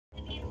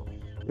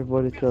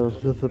Everybody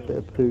tells just a bit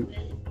of poop.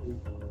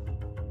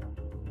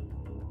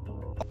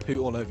 I'll put it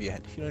all over your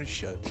head. You know,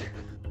 show.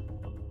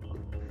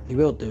 He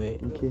will do it.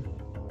 Thank you.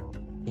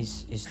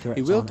 He's direct.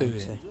 He will on do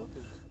empty.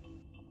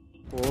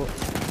 it.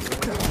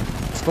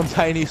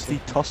 Spontaneously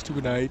tossed a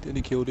grenade and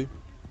he killed him.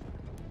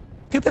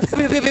 Pew, pew,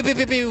 pew, pew, pew, pew,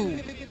 pew, pew.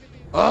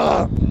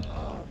 Ah!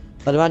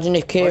 But imagine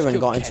if Kieran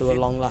killed got into a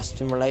Kevin.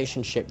 long-lasting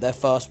relationship, their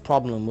first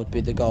problem would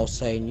be the girl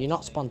saying, "You're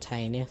not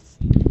spontaneous."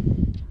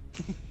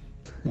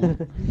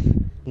 And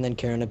then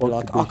Kieran would be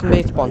like, "I can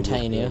be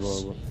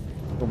spontaneous. Oh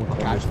my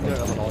I god. can be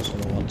spontaneous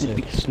when I want to."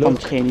 Be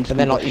spontaneous. And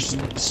then like he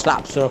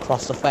slaps her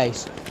across the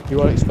face. You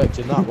weren't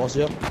expecting that, was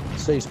you?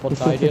 See,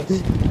 spontaneous.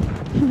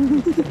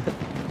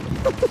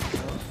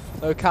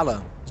 No,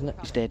 Kallum.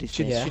 He's dead, he's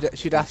dead. Yeah.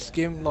 She'd ask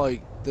him,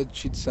 like, that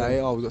she'd say,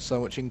 oh, we've got so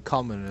much in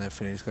common and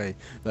everything. He's going,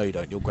 no, you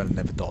don't. Your granny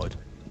never died.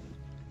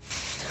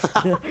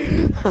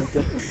 You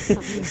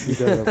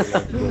don't have a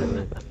life,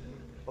 do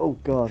Oh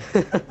god.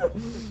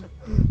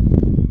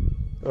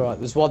 Alright,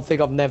 there's one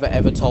thing I've never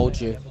ever told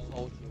you.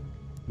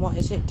 What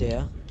is it,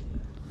 dear?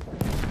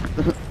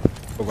 You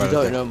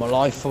don't know my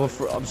life,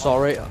 I'm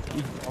sorry.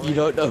 You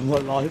don't know my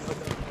life.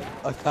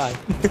 Okay.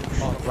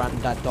 My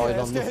granddad died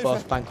on the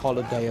first bank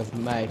holiday of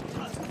May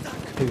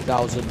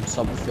 2000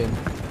 something.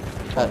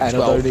 And I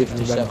don't even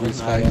remember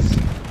his face.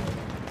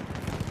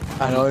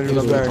 And I he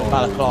was remember wearing the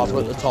balaclava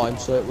at the time,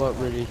 so it weren't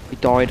really... He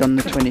died on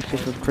the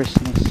 25th of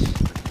Christmas.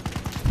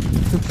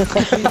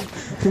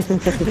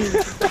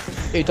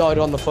 He died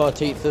on the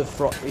 13th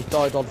of... He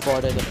died on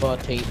Friday the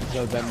 13th of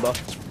November.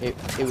 It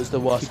was the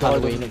worst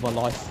Halloween of my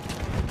life.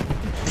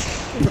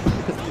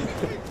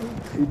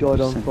 He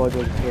died on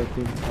Friday the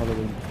 13th,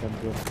 Halloween,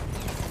 December.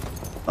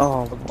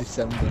 Oh, Of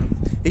December.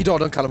 He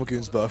died on Callum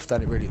McCoon's birthday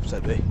and it really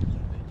upset me.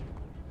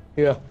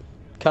 Yeah.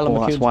 Kallum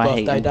Oh, that's McCoon's why I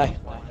hate birthday him. day.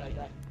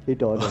 He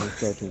died on the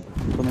 13th.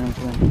 come on.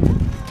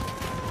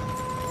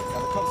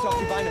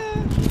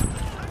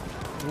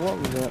 What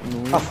was that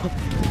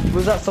noise?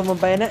 Was that someone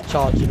bayonet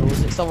charging or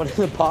was it someone in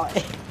the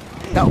party?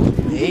 That was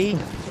me.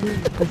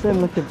 It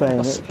sounded like a I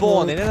bayonet.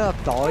 spawned in and I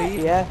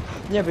died.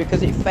 Yeah,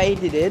 because it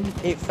faded in.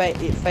 It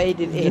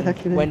faded in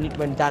Exactly.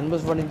 when Dan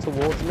was running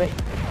towards me.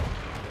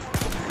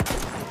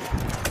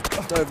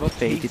 So my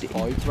Faded teeth in.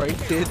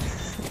 vibrated.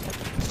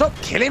 Stop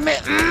killing me!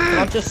 Can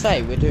I just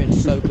say we're doing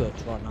so good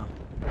right now.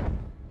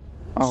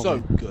 Oh, So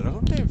good.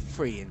 I'm doing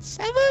 3 and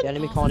 7. The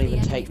enemy can't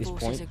even take this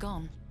point.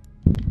 Coming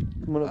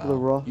up with a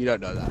rock. You don't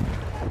know that.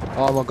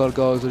 Oh my god,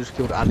 guys! I just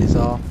killed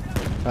Alizar.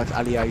 That's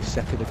Ali A's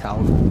second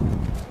account.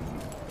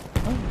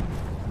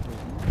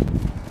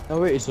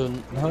 No, it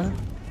isn't. No.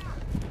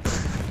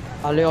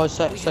 Ali's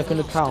second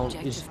account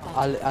is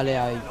Ali.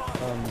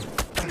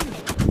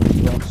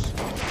 Ross.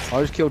 I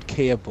just killed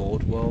Kia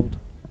Board World.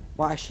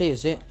 What actually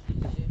is it?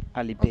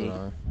 Ali I B. don't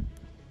know.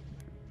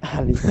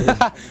 Ali.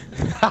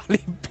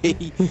 Ali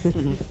B.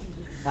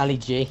 Ali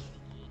G.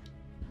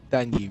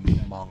 Then you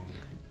mong.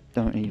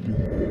 Don't even.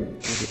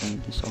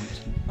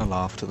 Insulting. I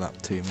laughed at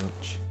that too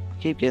much.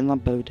 Keep getting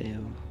that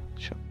Bodeo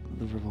shot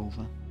the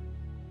revolver.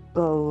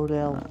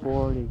 Bodell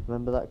 40.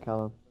 Remember that,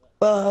 Callum?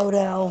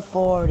 Bodell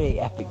 40.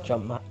 Epic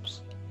jump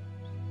maps.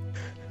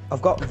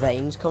 I've got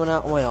veins coming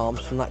out of my arms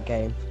from that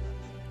game.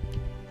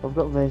 I've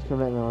got veins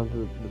coming out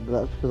now, but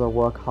that's because I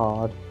work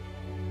hard.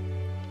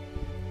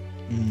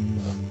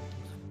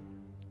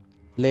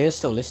 Leah's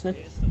still listening.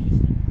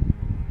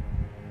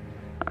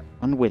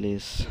 And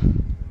Willy's.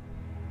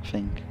 I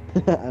think.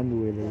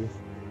 And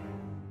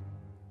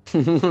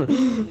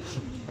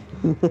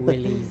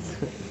Willies.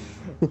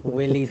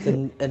 Willies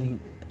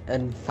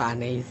and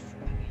fannies.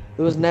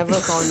 There was never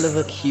kind of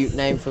a cute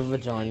name for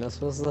vaginas,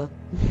 was there?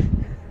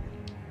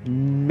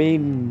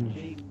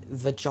 Minge.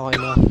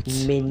 Vagina,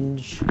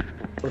 minge,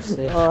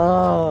 pussy,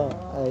 Oh,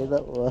 hey,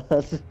 that word.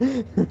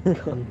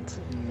 cunt,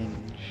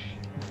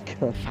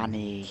 Minge.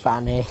 Fanny.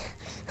 fanny.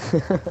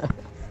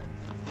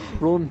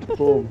 Front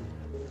bum.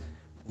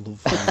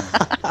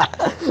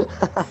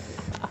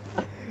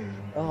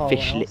 Oh,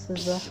 Fish what else is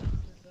lips.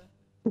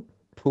 there?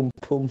 Pum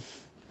pum.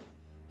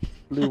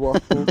 Blue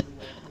waffle.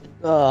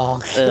 Oh,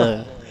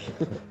 Uh,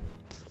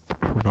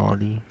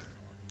 Ronnie.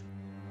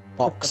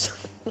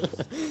 box.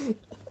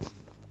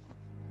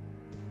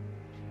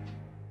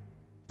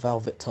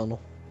 Velvet tunnel.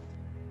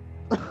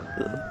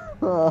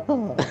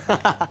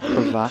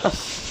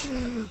 crevasse.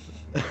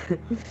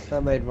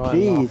 That made Ryan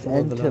Please laugh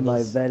more than enter my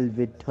others.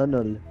 velvet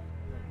tunnel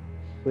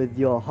with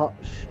your hot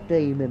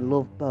steaming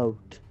love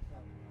boat.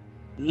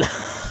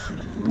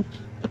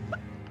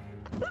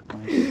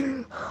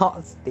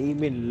 Hot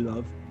steaming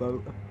love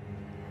boat.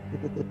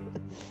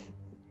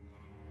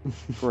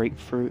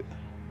 Grapefruit.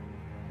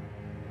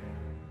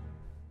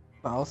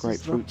 What else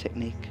is Grapefruit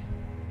technique.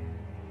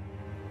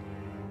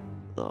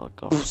 Oh there?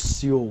 god.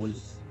 Pussy.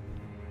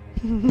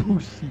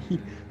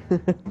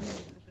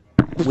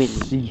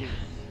 Willy.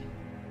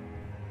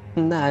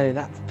 No,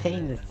 that's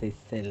penises,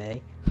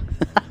 silly.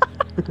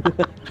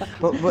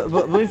 but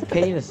with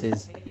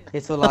penises,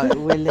 it's all like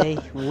Willy,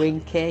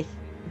 Winky,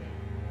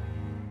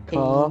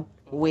 Car.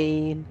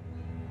 Ween.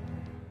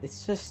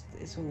 It's just,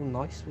 it's all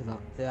nice with that.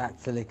 They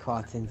actually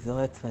quite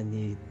enjoy it when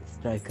you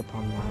stroke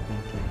upon my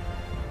blanket.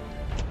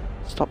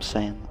 Stop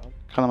saying that.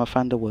 Kallum, I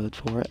found a word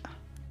for it.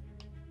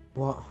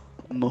 What?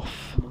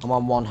 Muff. I'm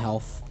on 1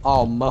 health.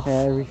 Oh, muff.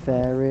 Fairy,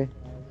 fairy.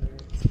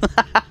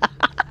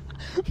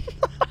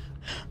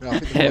 No, I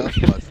think the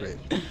worst word for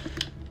it.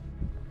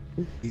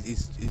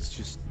 It's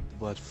just the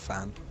word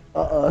fan.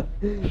 Uh-oh.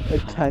 A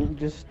tank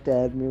just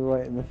stared me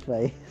right in the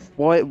face.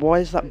 Why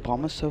is that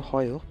bomber so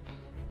high up?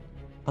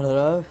 I don't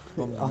know.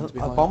 Bomber A meant to be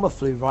high. bomber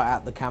flew right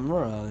at the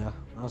camera earlier.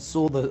 I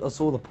saw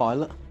the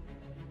pilot.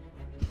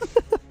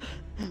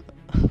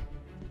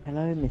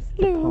 Hello, Mr.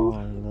 Hello.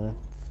 Pilot.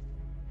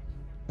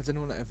 Has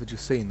anyone ever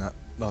just seen that,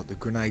 like the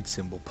grenade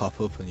symbol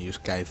pop up and you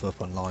just gave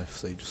up on life,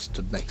 so you just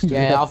stood next to it?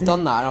 Yeah, I've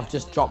done that and I've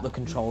just dropped the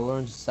controller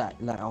and just let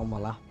it on my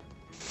lap.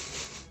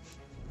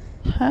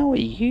 How are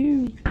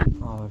you?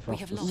 Oh, We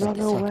have lost Run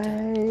the sector.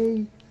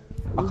 away!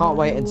 I can't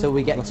wait until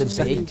we get What's to the B,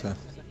 second left?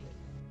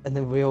 and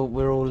then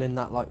we're all in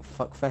that like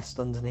fuck fest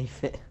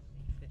underneath it.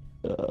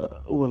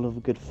 We'll have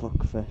a good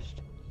fuck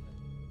fest.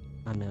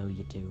 I know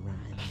you do,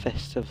 Ryan.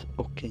 Fest of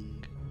Ucking.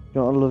 You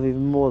know what I love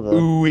even more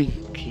though?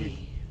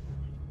 Winky.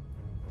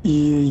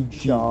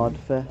 Shard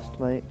fest,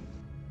 mate.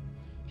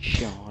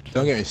 Shard.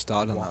 Don't get me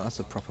started on that, that's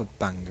a proper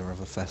banger of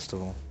a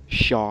festival.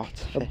 Shard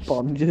A fest.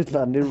 bomb just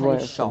landed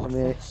right in front of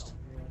me. Fest.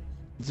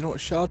 Do you know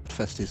what Shard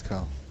Fest is,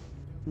 Carl?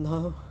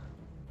 No.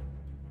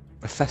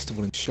 A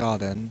festival in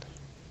Shard End.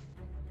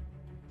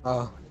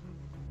 Oh.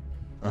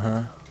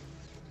 Uh-huh.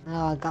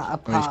 Oh, I got a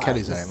I mean, it's part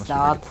Kelly's of aim, the must be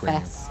really Start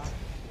premium. Fest.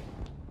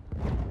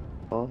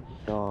 Oh,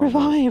 God.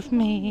 Revive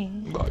me.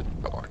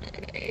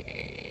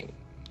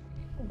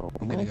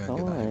 I'm gonna go and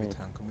get that heavy God.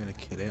 tank, I'm gonna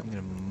kill it, I'm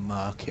gonna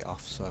mark it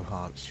off so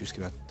hard, it's just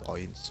gonna die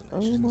instantly.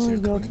 Oh She's gonna see my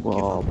it coming God. and give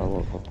Wow, up. wow,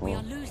 wow, We wow.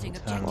 are losing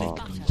Turn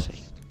objective it butter.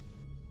 See.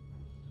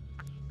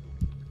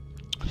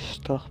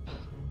 Stop.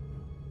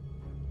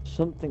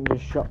 Something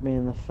just shot me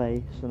in the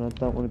face and I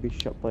don't want to be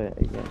shot by it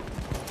again.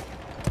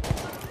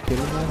 Kill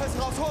him, man.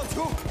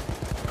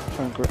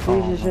 Try and grip. Jesus,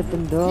 Oh, it's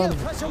been done.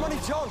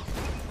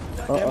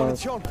 Uh-oh.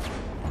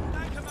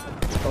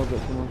 Oh,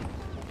 got someone.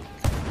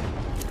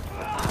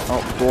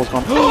 oh, the door's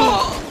gone.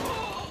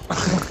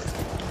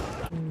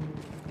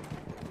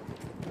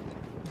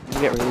 You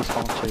get really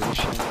far too, these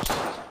ships.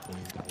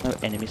 No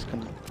enemies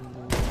coming.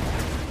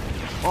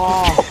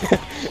 Oh!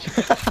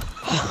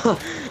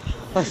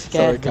 That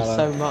scared me Callum.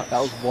 so much.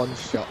 That was one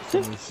shot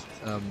from his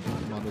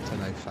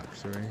Monotone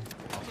factory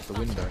off the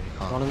window. You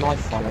can't. Want a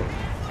knife on it?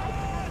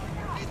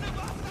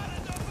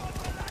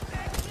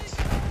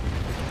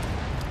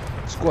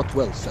 Squat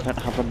well I set. don't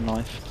have a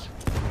knife.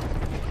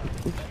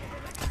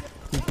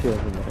 Kill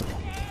them,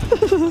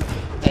 mate.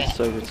 That's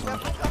so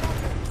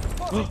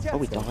retarded. Oh,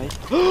 we died.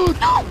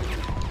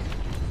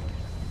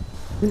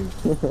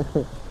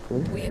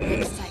 We have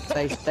lost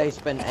sector. They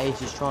spent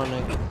ages trying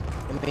to.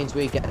 It means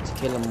we get to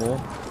kill them more.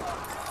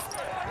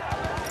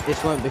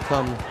 This won't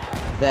become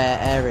their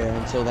area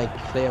until they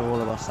clear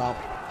all of us out.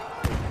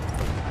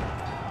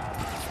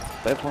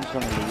 But everyone's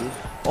gonna leave.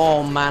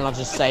 Oh man, I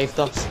just saved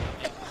us.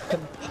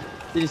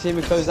 Did you see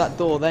me close that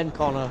door then,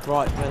 Connor?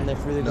 Right when they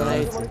threw the No.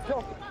 grenades in.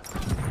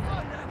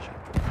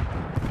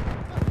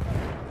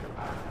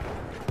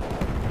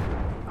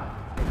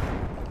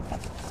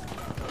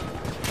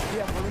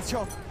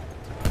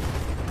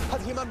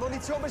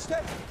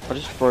 I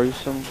just froze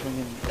something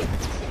and...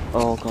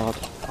 Oh god.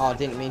 Oh, I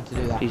didn't mean to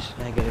do that. He's-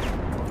 Negative.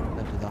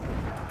 Don't do that.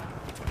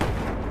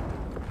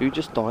 Who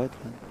just died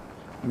then?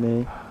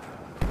 Me.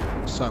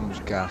 So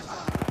much gas.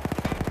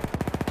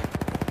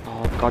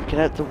 Oh god, get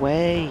out the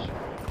way!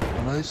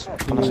 I know this.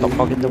 Can I stop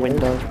hogging the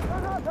window?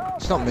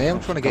 It's not me. I'm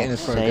trying to get in and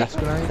throw a gas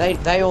grenade.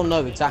 They all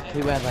know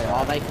exactly where they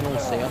are. They can all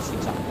see us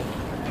exactly.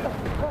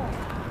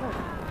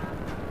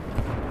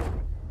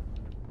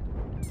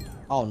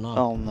 Oh no.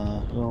 Oh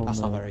no. Oh, That's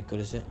no. not very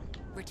good, is it?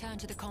 Return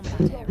to the combat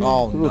area.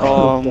 Oh no.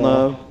 Oh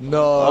no.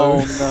 No. Oh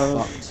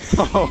no.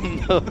 Fucked. Oh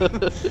no.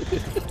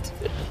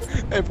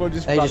 Everyone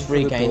just They ran just for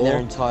the regained their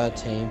door. entire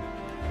team.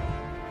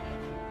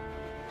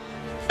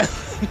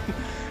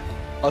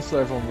 I saw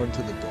everyone run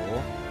to the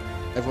door.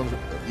 Everyone's.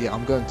 Yeah,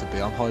 I'm going to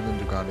be. I'm hiding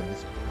underground in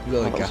this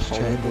little That was gas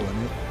chamber, horrible.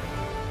 isn't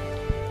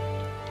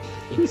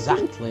it?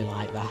 Exactly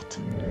like that.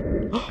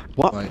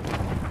 What? Wait.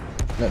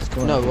 Let's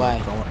go. No and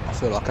way. I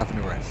feel like having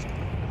a rest.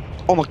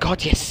 Oh my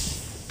god, yes!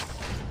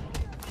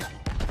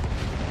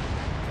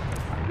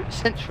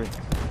 Sentry.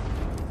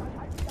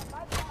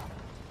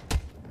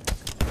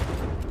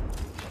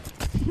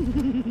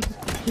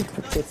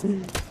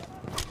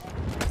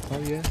 Oh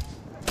yeah.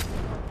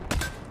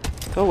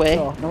 Go away.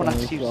 Oh, No one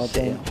thank asked you to God,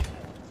 sit.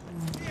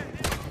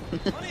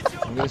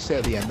 I'm gonna sit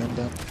at the end then,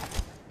 Dan.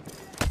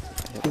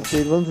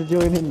 Dude, want to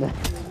join in there?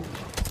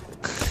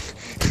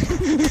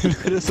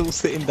 Look at us all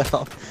sitting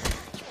down.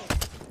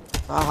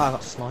 Ah, I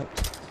got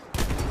sniped.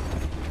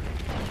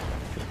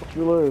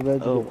 You're like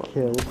about to Oh, get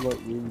killed, like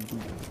really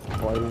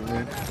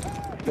violently.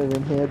 They're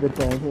in here, they're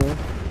down here.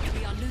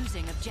 We are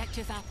losing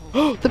objective apples.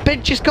 Oh, the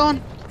bench is gone!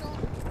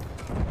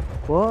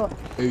 What?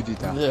 Who did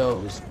that?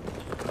 Those.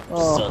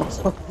 Oh, Sons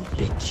of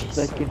bitches.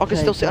 they can I can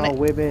still take sit on our it.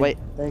 women. Wait.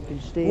 They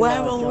can steal Where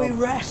our will we jobs.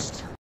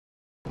 rest?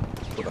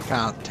 But I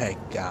can't take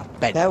our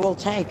bed. They will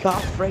take our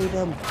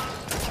freedom.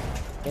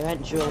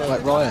 Eventually.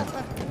 Like Ryan.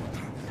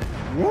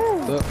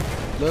 Yeah.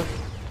 Look.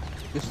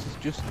 This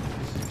is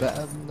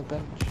better than the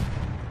bench.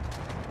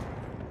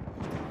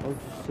 I'll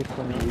just sit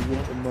on the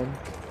unit and run.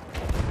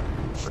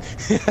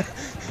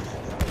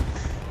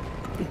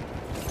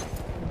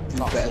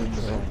 Better than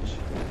the bench.